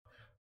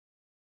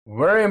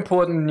Very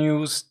important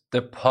news,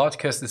 the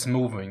podcast is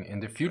moving.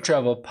 In the future I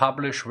will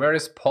publish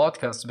various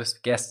podcasts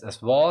with guests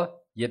as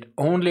well, yet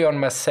only on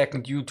my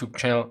second YouTube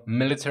channel,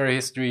 Military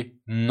History,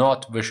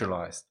 not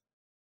visualized.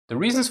 The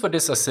reasons for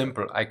this are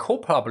simple. I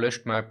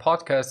co-published my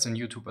podcasts on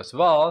YouTube as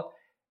well,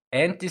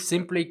 and they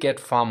simply get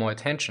far more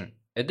attention.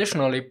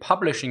 Additionally,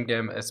 publishing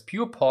them as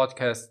pure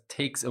podcasts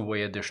takes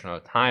away additional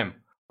time.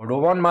 Although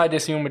one might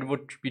assume it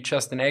would be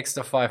just an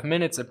extra 5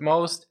 minutes at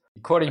most,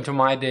 according to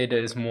my data,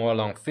 it is more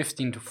along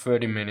 15 to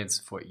 30 minutes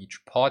for each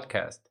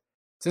podcast.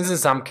 Since in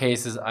some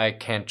cases I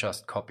can't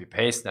just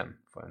copy-paste them.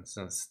 For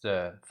instance,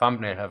 the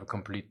thumbnail have a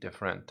complete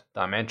different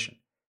dimension.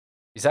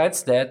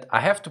 Besides that,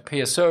 I have to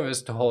pay a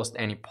service to host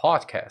any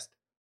podcast.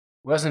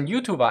 Whereas on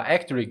YouTube I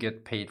actually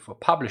get paid for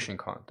publishing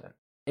content.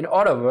 In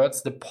other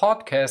words, the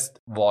podcast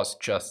was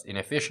just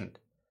inefficient.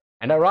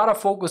 And I rather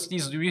focus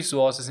these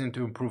resources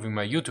into improving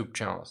my YouTube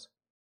channels.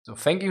 So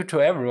thank you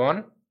to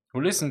everyone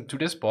who listened to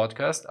this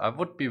podcast. I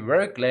would be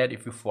very glad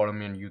if you follow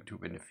me on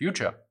YouTube in the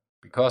future,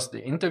 because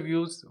the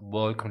interviews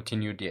will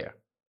continue there.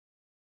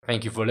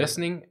 Thank you for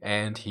listening,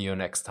 and see you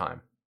next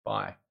time.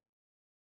 Bye.